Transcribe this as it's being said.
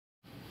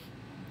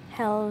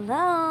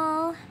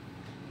Hello,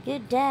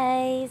 good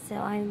day. So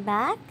I'm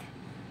back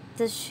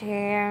to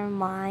share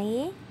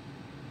my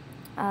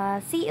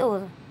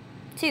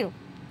CO2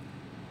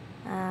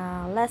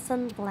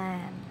 lesson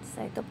plan.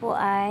 So ito po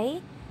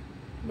ay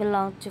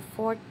belong to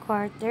fourth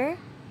quarter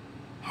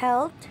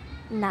health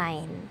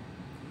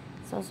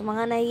 9. So sa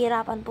mga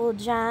nahihirapan po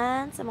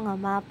dyan, sa mga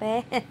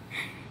mape,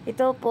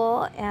 ito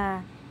po,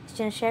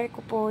 share ko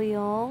po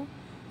yung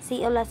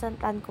CO lesson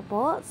plan ko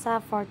po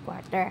sa fourth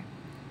quarter.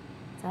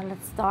 So,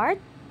 let's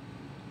start.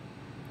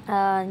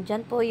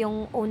 Dyan po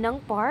yung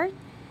unang part.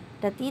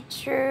 The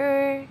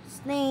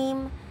teacher's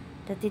name,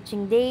 the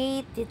teaching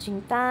date,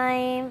 teaching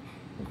time,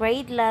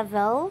 grade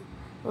level,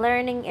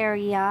 learning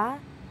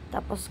area,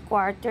 tapos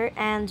quarter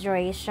and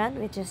duration,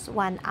 which is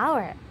 1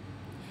 hour.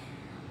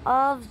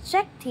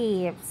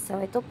 Objectives. So,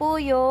 ito po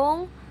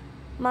yung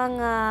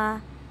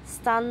mga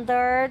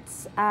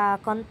standards,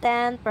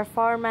 content,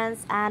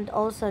 performance, and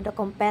also the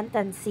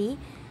competency.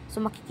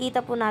 So,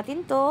 makikita po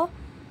natin to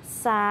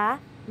sa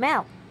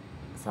MELC.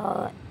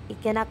 So,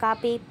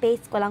 ikinaka-copy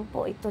paste ko lang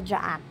po ito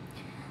dyan.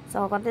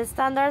 So, content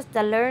standards,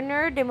 the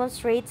learner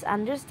demonstrates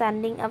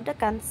understanding of the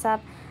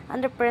concept and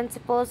the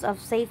principles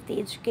of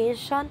safety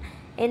education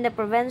in the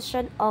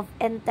prevention of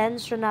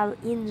intentional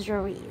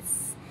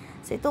injuries.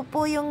 So, ito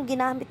po yung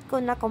ginamit ko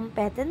na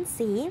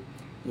competency.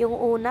 Yung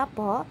una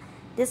po,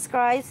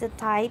 describes the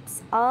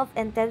types of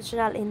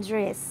intentional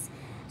injuries.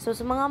 So,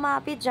 sa mga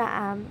mapi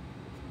dyan,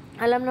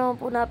 alam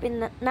naman po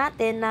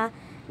natin na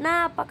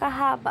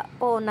napakahaba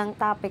po ng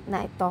topic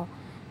na ito.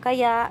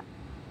 Kaya,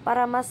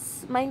 para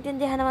mas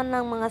maintindihan naman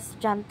ng mga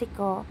estudyante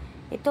ko,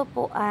 ito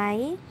po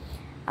ay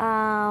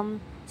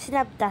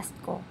sinabtast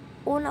ko.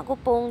 Una ko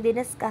pong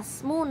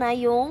diniscuss muna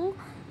yung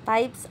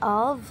types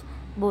of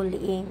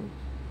bullying.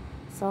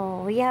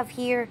 So, we have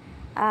here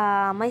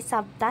my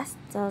subtask.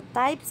 So,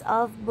 types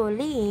of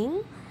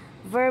bullying,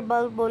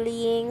 verbal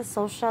bullying,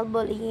 social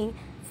bullying,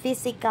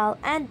 physical,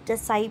 and the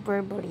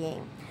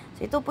cyberbullying.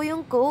 So, ito po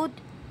yung code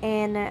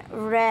in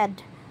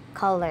red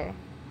color.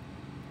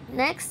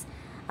 Next,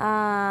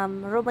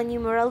 Roman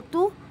numeral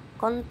 2,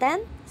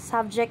 content,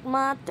 subject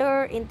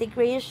matter,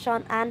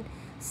 integration, and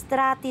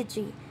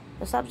strategy.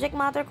 So, subject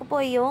matter ko po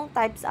yung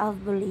types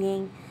of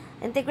bullying.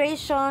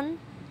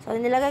 Integration, so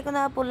nilagay ko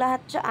na po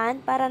lahat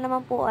dyan para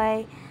naman po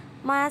ay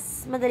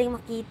mas madaling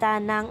makita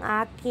ng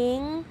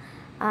aking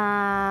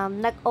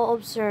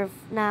nag-o-observe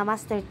na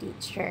master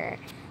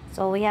teacher.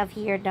 So, we have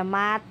here the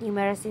math,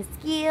 numeracy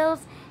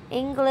skills,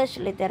 English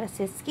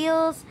literacy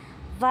skills,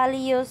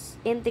 values,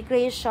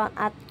 integration,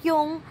 at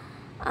yung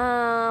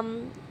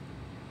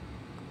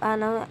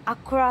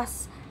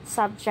across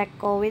subject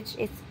ko, which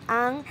is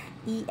ang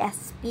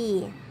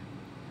ESP.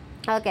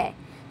 Okay.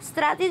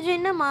 Strategy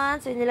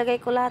naman, so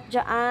inilagay ko lahat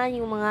dyan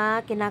yung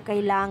mga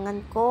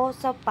kinakailangan ko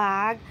sa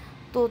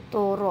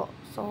pagtuturo.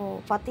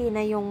 So, pati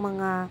na yung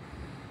mga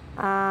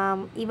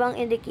ibang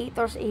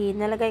indicators,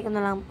 inilagay ko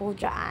na lang po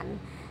dyan.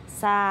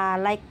 Sa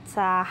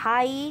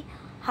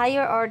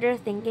higher order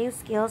thinking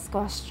skills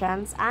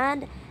questions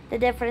and the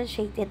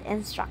differentiated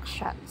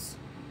instructions.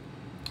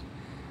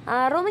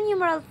 Roman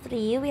numeral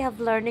 3, we have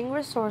learning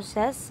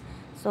resources.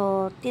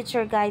 So,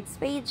 teacher guides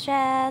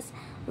pages,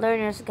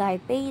 learner's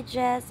guide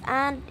pages,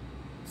 and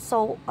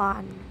so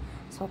on.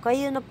 So,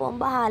 kayo na po ang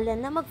bahala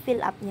na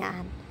mag-fill up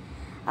niyan.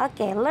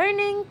 Okay,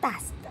 learning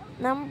task.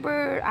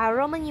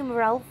 Roman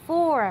numeral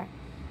 4.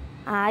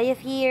 I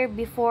have here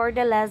before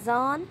the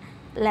lesson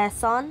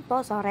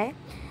po,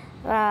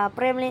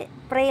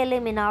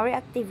 preliminary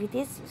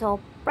activities. So,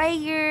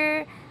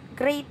 prayer,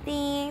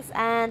 greetings,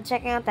 and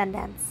checking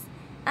attendance.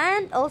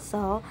 And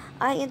also,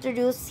 I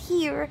introduce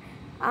here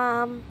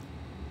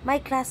my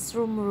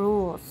classroom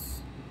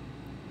rules.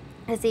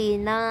 Kasi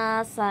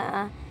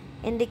nasa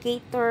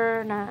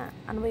indicator na,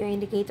 ano ba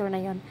yung indicator na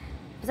yon?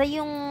 Basta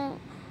yung,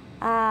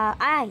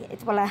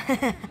 ito pala,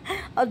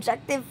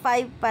 Objective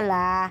 5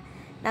 pala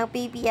ng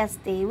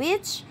PPST,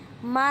 which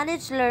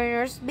manage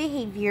learners'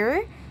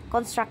 behavior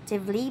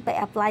constructively by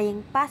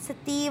applying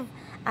positive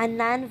and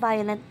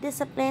non-violent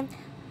discipline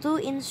to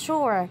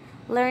ensure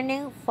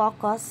learning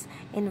focus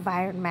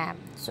environment.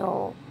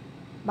 So,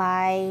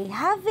 by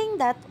having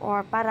that,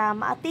 or para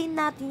ma-attain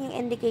natin yung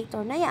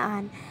indicator na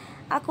yan,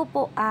 ako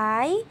po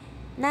ay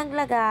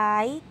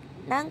naglagay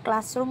ng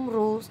classroom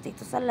rules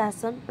dito sa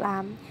lesson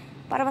plan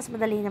para mas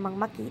madali namang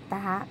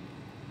makita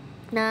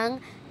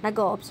ng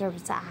nag-o-observe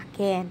sa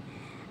akin.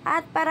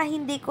 At para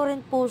hindi ko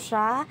rin po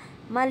siya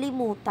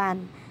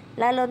malimutan,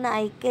 lalo na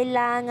ay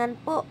kailangan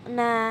po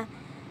na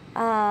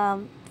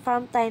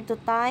from time to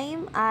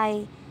time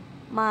ay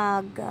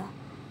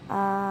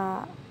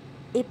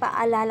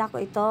ipaalala ko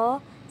ito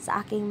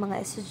sa aking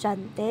mga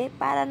estudyante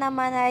para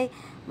naman ay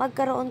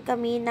magkaroon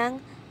kami ng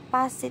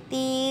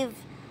positive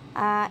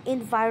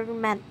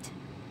environment.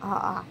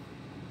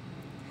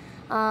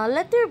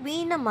 Letter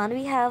B naman,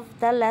 we have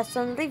the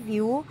lesson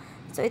review.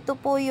 So, ito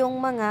po yung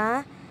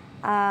mga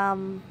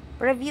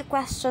review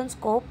questions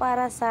ko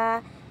para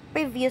sa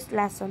previous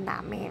lesson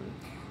namin.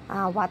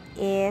 What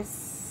is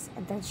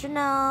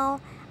intentional,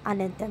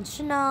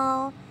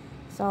 unintentional,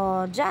 So,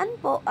 So,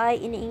 dyan po ay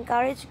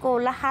ini-encourage ko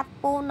lahat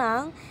po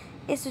ng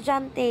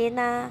estudyante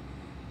na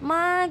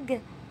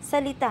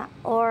magsalita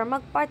or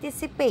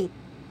mag-participate.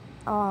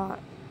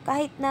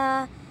 Kahit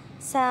na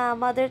sa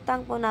mother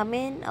tongue po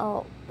namin,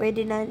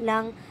 pwede na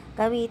lang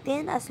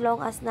gamitin as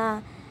long as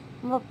na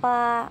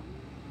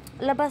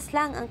mapalabas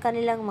lang ang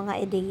kanilang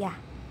mga ideya.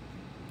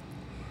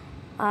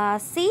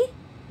 C,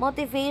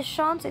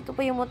 motivations. Ito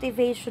po yung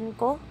motivation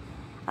ko.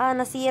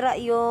 Nasira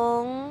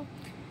yung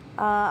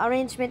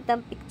arrangement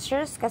ng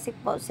pictures kasi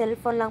po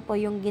cellphone lang po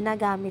yung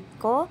ginagamit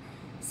ko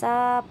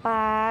sa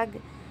pag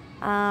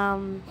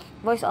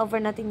voice over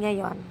natin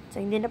ngayon.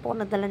 So, hindi na po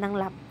ako nagdala ng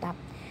laptop.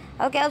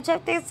 Okay,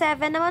 objective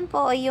 7 naman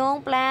po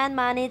yung plan,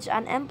 manage,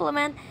 and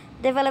implement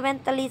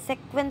developmentally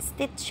sequence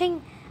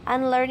teaching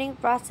and learning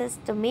process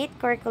to meet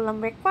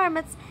curriculum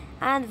requirements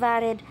and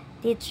varied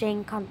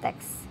teaching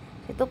contexts.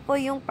 Ito po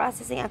yung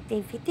processing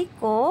activity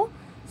ko.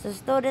 So,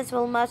 students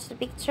will match the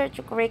picture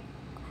to correct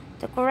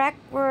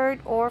word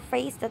or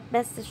phrase that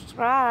best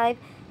describe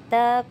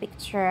the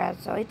picture.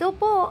 So, ito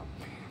po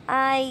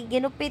ay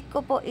ginupit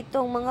ko po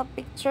itong mga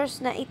pictures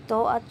na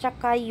ito at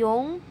saka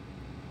yung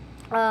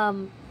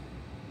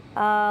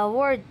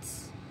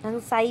words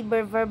ng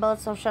cyber, verbal,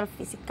 social,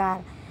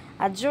 physical.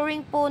 At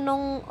during po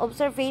nung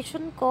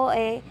observation ko,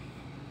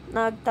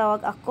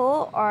 nagtawag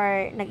ako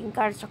or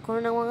nag-encourage ako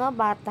ng mga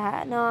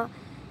bata na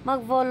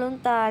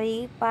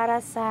mag-voluntary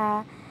para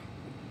sa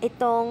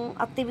itong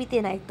activity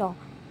na ito.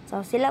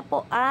 So, sila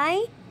po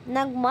ay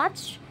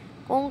nag-match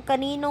kung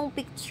kaninong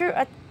picture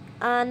at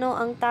ano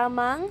ang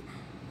tamang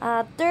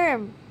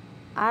term.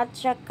 At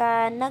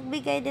saka,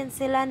 nagbigay din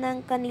sila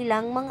ng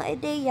kanilang mga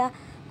ideya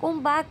kung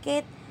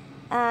bakit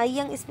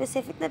yung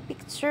specific na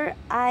picture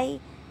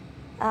ay,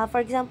 for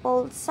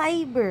example,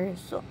 cyber.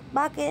 So,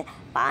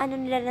 paano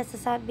nila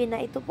nasasabi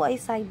na ito po ay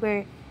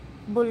cyber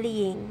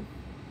bullying?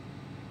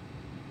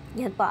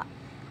 Yan po.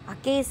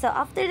 Okay, so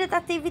after that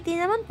activity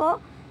naman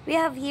po, we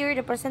have here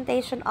the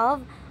presentation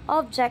of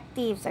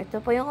objectives. So,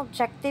 ito po yung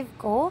objective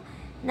ko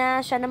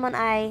na siya naman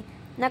ay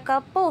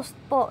naka-post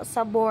po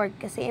sa board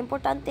kasi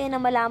importante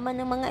na malaman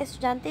ng mga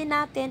estudyante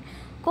natin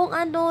kung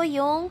ano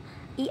yung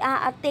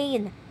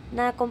i-attain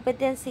na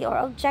competency or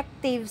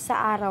objective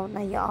sa araw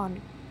na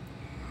yon.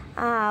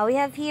 We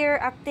have here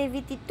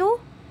activity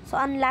 2. So,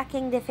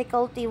 unlocking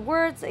difficulty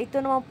words. So,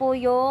 ito naman po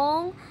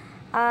yung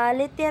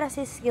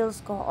literacy skills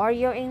ko or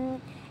your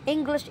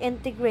English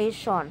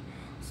integration.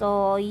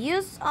 So,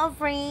 use of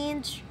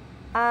range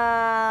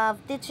of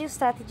teaching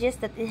strategies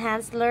that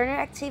enhance learner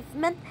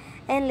achievement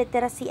and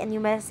literacy and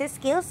numeracy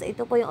skills.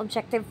 Ito po yung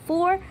objective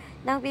 4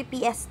 ng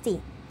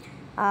PPST.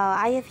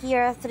 I have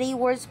here 3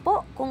 words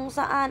po kung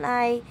saan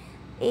ay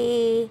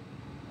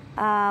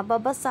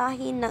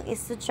babasahin ng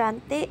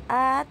estudyante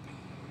at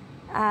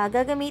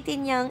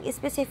gagamitin niyang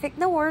specific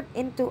na word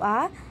into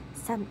a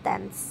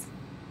sentence.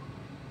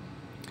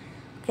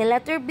 Okay,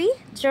 letter B,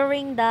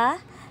 during the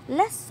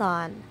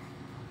lesson.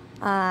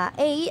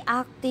 A,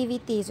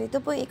 activity. So,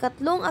 ito po yung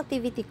ikatlong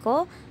activity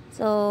ko.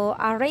 So,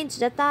 arrange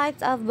the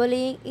types of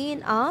bullying in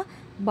a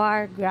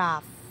bar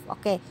graph.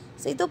 Okay.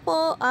 So, ito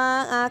po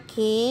ang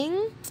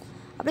aking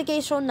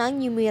application ng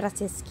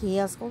numeracy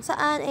skills. Kung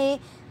saan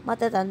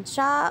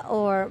matatansya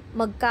or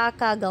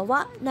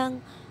magkakagawa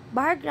ng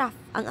bar graph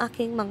ang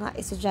aking mga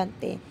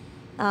estudyante.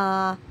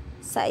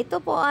 Sa ito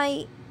po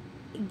ay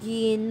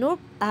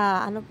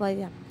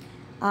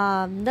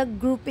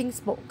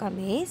nag-groupings po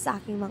kami sa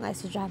aking mga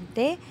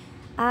estudyante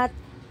at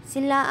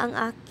sila ang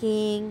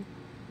aking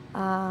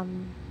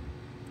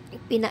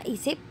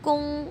pinaisip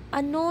kung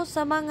ano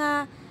sa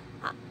mga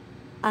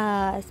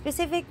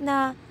specific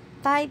na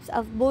types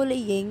of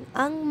bullying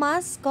ang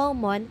mas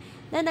common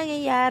na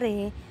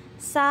nangyayari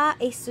sa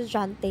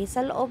estudyante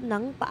sa loob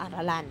ng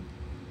paaralan.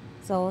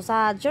 So,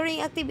 during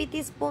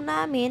activities po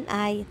namin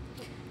ay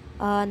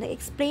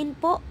ini-explain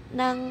po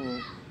ng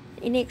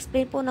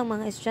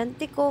mga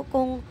estudyante ko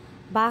kung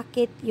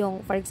bakit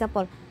yung, for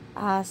example,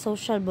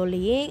 social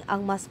bullying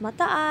ang mas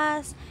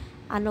mataas,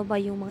 ano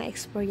ba yung mga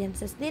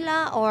experiences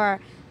nila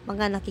or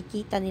mga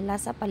nakikita nila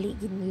sa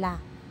paligid nila.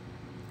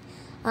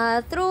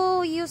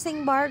 Through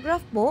using bar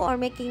graph po or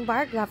making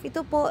bar graph,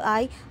 ito po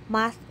ay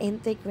math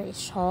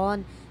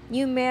integration,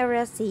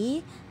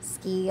 numeracy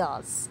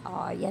skills.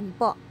 Yan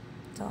po.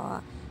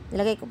 So,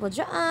 nilagay ko po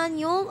dyan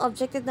yung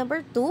objective number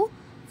 2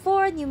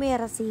 for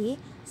numeracy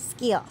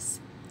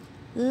skills.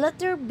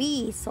 Letter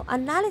B, so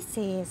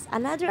analysis,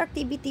 another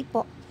activity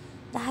po.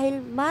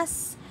 Dahil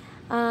mas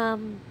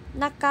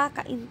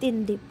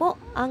nakakaintindi po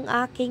ang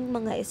aking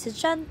mga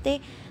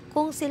estudyante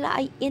kung sila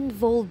ay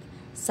involved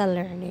sa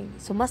learning.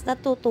 So, mas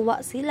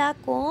natutuwa sila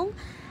kung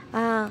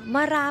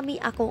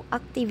marami akong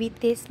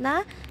activities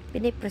na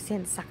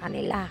pinipresent sa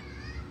kanila.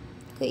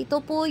 Okay, ito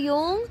po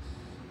yung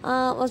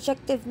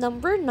objective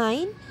number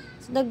 9.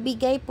 So,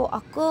 nagbigay po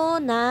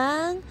ako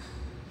ng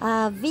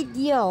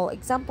video,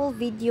 example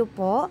video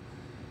po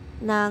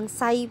ng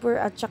cyber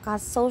at saka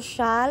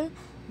social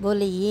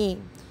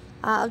bullying.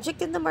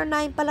 Objective number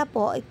 9 pala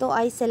po, ito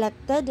ay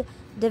selected,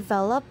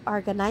 develop,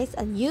 organize,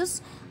 and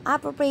use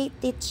appropriate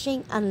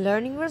teaching and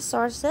learning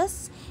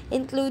resources,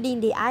 including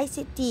the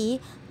ICT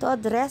to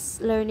address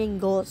learning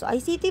goals. So,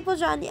 ICT po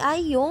dyan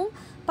ay yung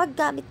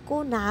paggamit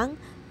ko ng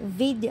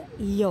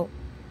video.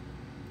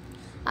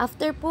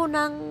 After po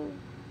ng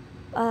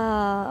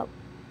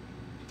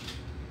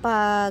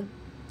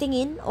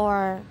pagtingin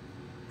or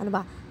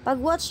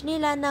pag-watch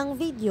nila ng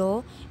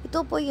video,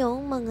 ito po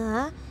yung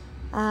mga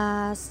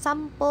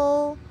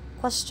sample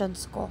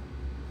questions ko.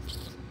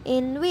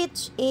 In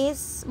which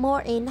is more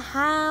in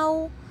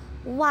how,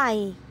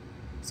 why.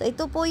 So,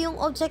 ito po yung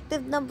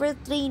objective number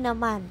 3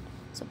 naman.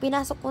 So,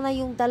 pinasok ko na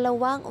yung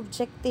dalawang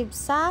objective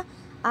sa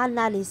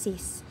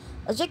analysis.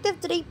 Objective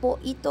 3 po,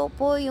 ito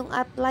po yung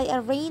apply a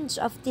range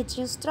of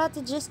teaching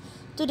strategies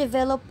to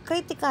develop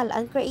critical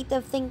and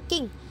creative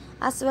thinking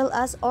as well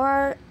as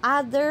or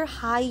other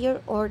higher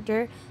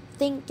order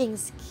thinking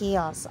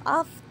skills.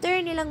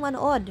 After nilang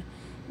manood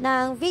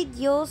ng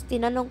videos,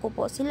 tinanong ko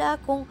po sila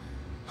kung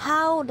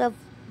how the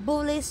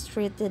bullies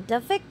treated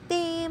the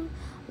victim,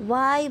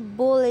 why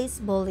bullies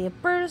bully a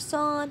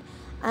person,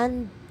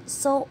 and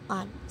so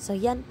on. So,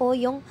 yan po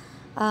yung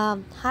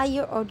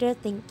higher order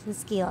thinking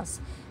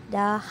skills.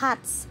 The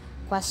HATS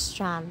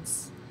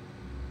questions.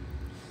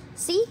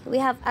 See,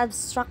 we have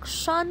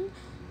abstraction.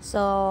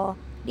 So,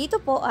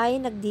 dito po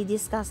ay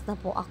nagdi-discuss na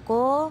po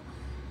ako.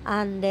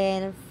 And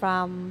then,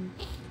 from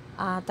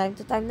time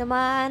to time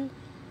naman,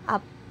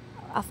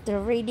 after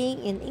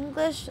reading in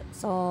English,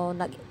 so,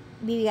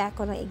 nagbibigay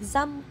ako ng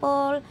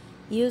example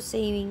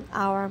using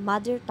our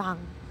mother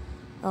tongue.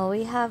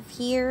 We have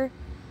here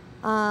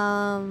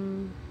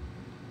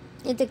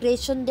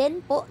integration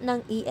din po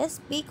ng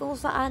ESP kung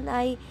saan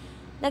ay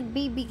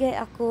nagbibigay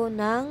ako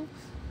ng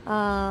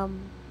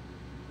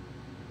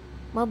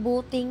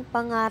mabuting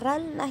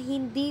pangaral na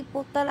hindi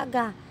po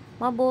talaga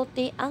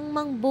mabuti ang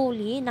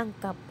mangbuli ng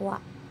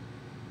kapwa.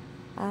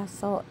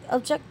 So,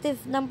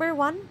 objective number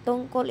 1,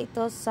 tungkol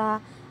ito sa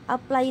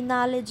apply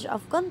knowledge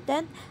of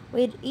content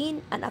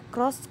within and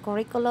across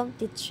curriculum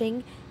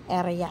teaching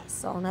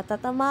areas. So, ang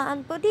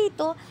natatamaan po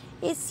dito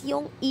is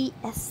yung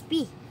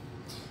ESP.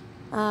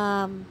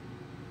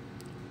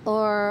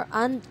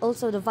 And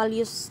also the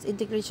values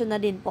integration na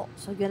din po.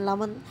 So, yun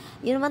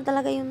naman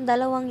talaga yung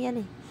dalawang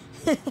yan eh.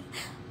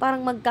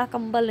 Parang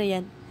magkakambal na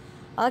yan.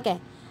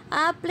 Okay.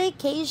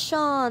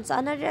 Applications.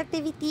 Another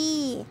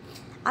activity.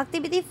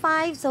 Activity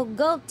 5. So,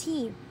 go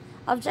team.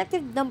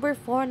 Objective number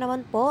 4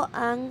 naman po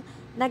ang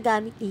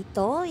nagamit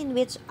dito, in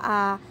which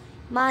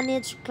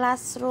manage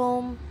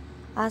classroom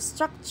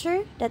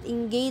structure that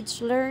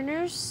engage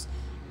learners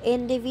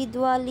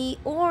individually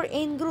or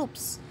in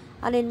groups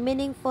and in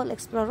meaningful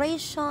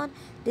exploration,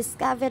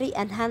 discovery,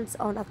 and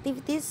hands-on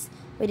activities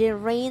within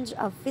range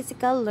of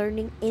physical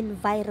learning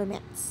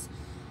environments.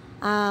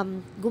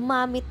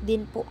 Gumamit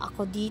din po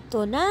ako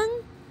dito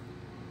ng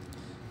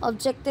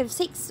objective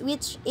 6,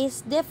 which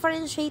is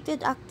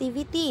differentiated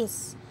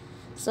activities.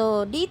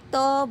 So,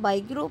 dito, by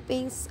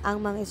groupings,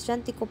 ang mga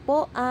estudyante ko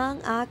po ang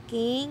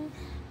aking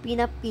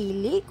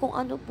pinapili kung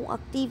ano pong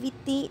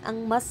activity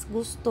ang mas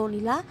gusto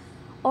nila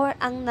or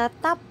ang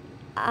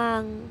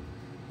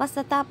mas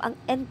natap ang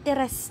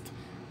interest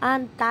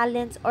and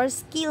talents or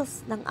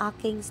skills ng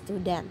aking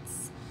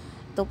students.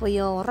 Ito po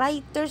yung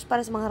writers.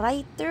 Para sa mga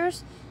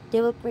writers, they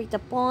will create a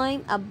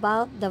poem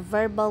about the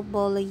verbal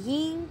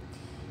bullying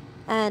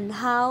and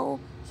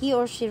how he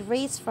or she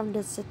raised from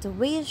the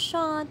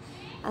situation.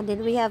 And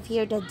then we have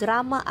here the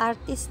drama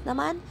artist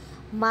naman,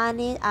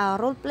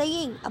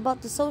 role-playing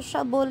about the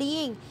social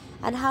bullying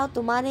and how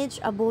to manage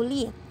a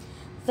bully.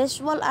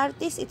 Visual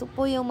artist, ito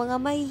po yung mga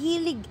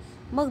mahihilig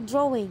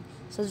mag-drawing.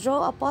 So,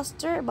 draw a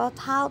poster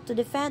about how to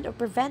defend or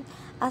prevent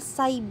a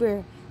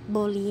cyber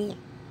bullying.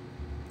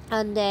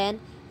 And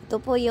then, ito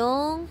po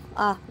yung,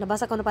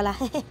 nabasa ko na pala,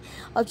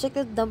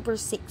 objective number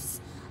 6.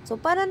 So,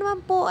 para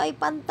naman po ay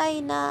pantay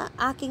na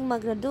aking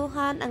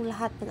magraduhan ang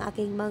lahat ng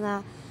aking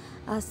mga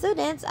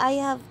students, I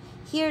have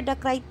here the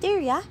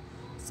criteria.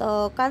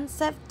 So,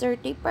 concept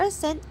 30%,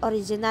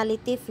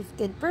 originality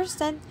 15%,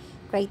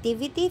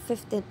 creativity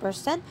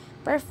 15%,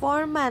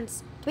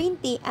 performance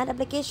 20%, and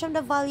application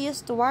of the values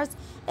towards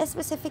a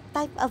specific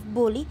type of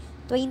bully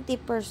 20%.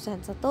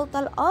 So,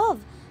 total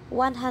of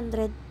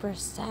 100%.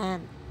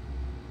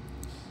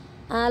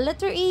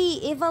 Letter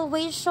E,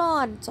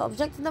 evaluation. So,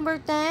 objective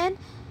number 10,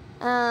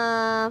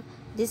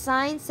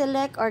 design,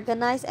 select,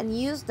 organize, and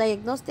use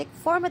diagnostic,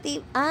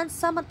 formative, and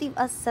summative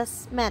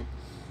assessment.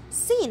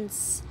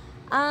 Since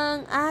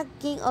ang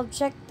aking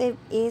objective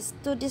is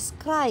to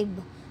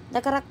describe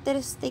the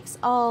characteristics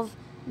of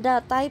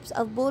the types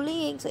of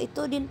bullying, so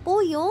ito din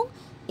po yung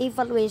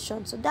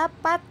evaluation. So,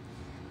 dapat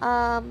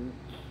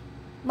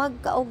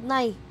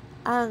magkaugnay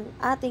ang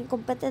ating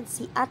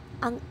competency at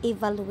ang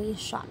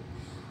evaluation.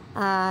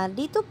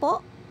 Dito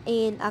po,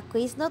 in a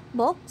quiz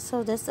notebook,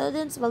 so the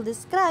students will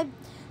describe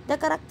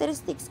the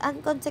characteristics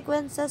and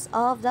consequences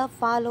of the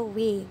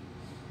following.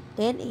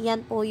 Then,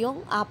 iyan po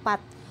yung 4.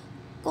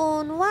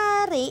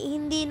 Kunwari,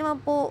 hindi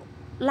naman po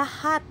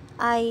lahat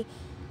ay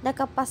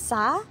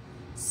nakapasa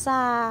sa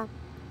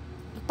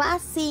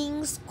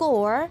passing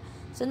score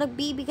So,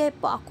 nagbibigay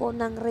po ako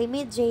ng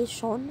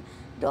remediation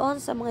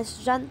doon sa mga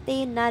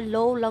estudyante na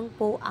low lang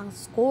po ang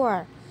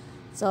score.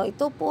 So,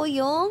 ito po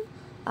yung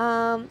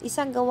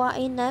isang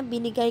gawain na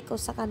binigay ko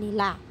sa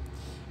kanila.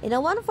 In a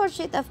 1/4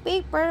 sheet of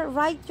paper,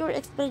 write your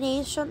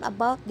explanation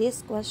about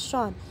this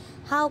question.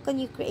 How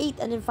can you create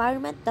an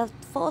environment that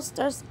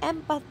fosters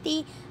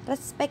empathy,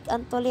 respect,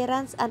 and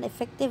tolerance and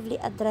effectively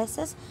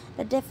addresses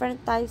the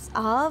different types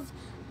of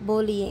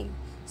bullying?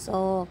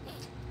 So,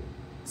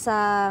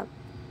 sa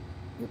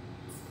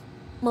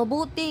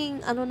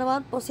mabuting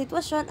naman po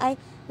sitwasyon ay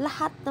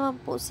lahat naman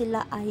po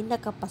sila ay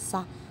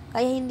nakapasa.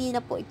 Kaya hindi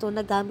na po ito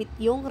nagamit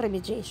yung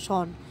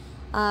remediation.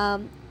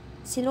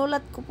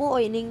 Sinulat ko po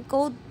o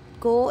in-encode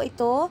ko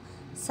ito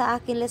sa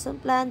akin lesson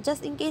plan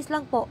just in case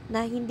lang po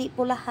na hindi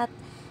po lahat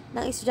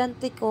ng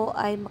estudyante ko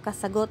ay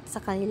makasagot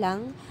sa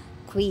kanilang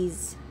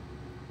quiz.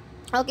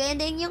 Okay, and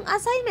then yung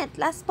assignment,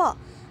 last po.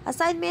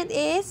 Assignment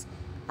is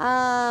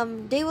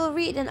they will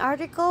read an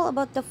article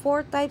about the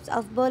 4 types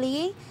of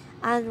bullying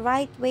and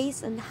write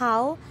ways on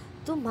how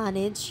to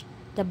manage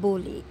the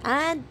bully.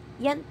 And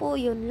yan po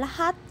yun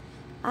lahat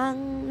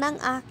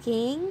ng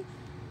aking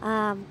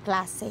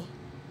klase.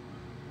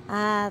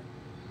 At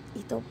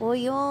ito po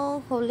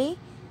yung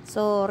huli.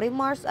 So,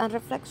 remarks and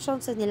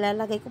reflections na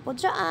nilalagay ko po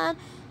dyan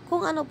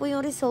kung ano po yung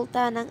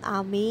resulta ng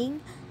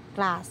aming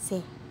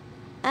klase.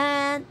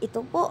 And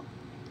ito po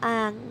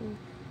ang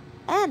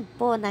end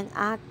po ng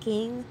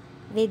aking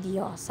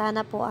video.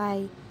 Sana po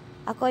ay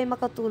ako ay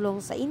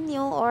makatulong sa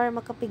inyo or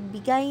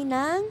makapagbigay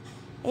ng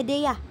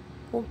ideya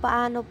kung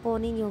paano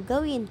po ninyo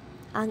gawin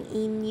ang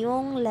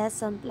inyong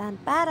lesson plan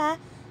para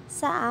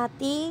sa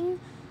ating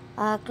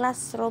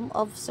classroom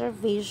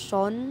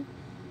observation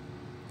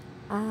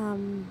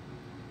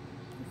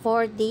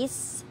for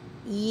this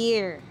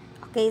year.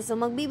 Okay, so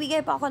magbibigay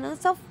pa ako ng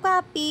soft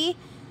copy.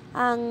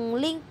 Ang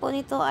link po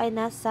nito ay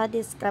nasa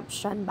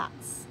description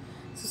box.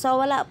 So, sa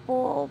wala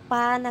po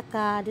pa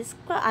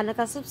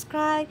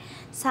naka-subscribe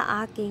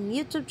sa aking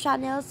YouTube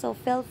channel, so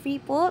feel free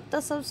po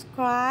to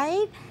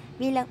subscribe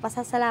bilang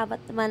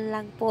pasasalamat naman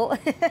lang po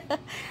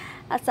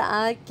at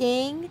sa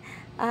aking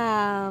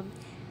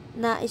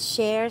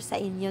na-share sa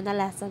inyo na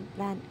lesson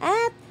plan.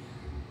 At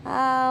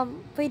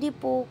pwede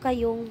po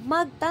kayong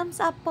mag-thumbs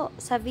up po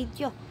sa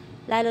video.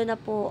 Lalo na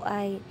po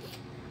ay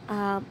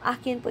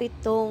akin po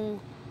itong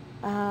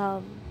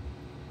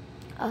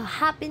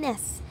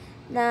happiness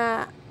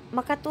na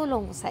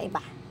makatulong sa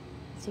iba.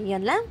 So,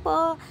 yun lang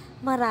po.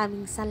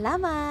 Maraming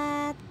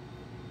salamat.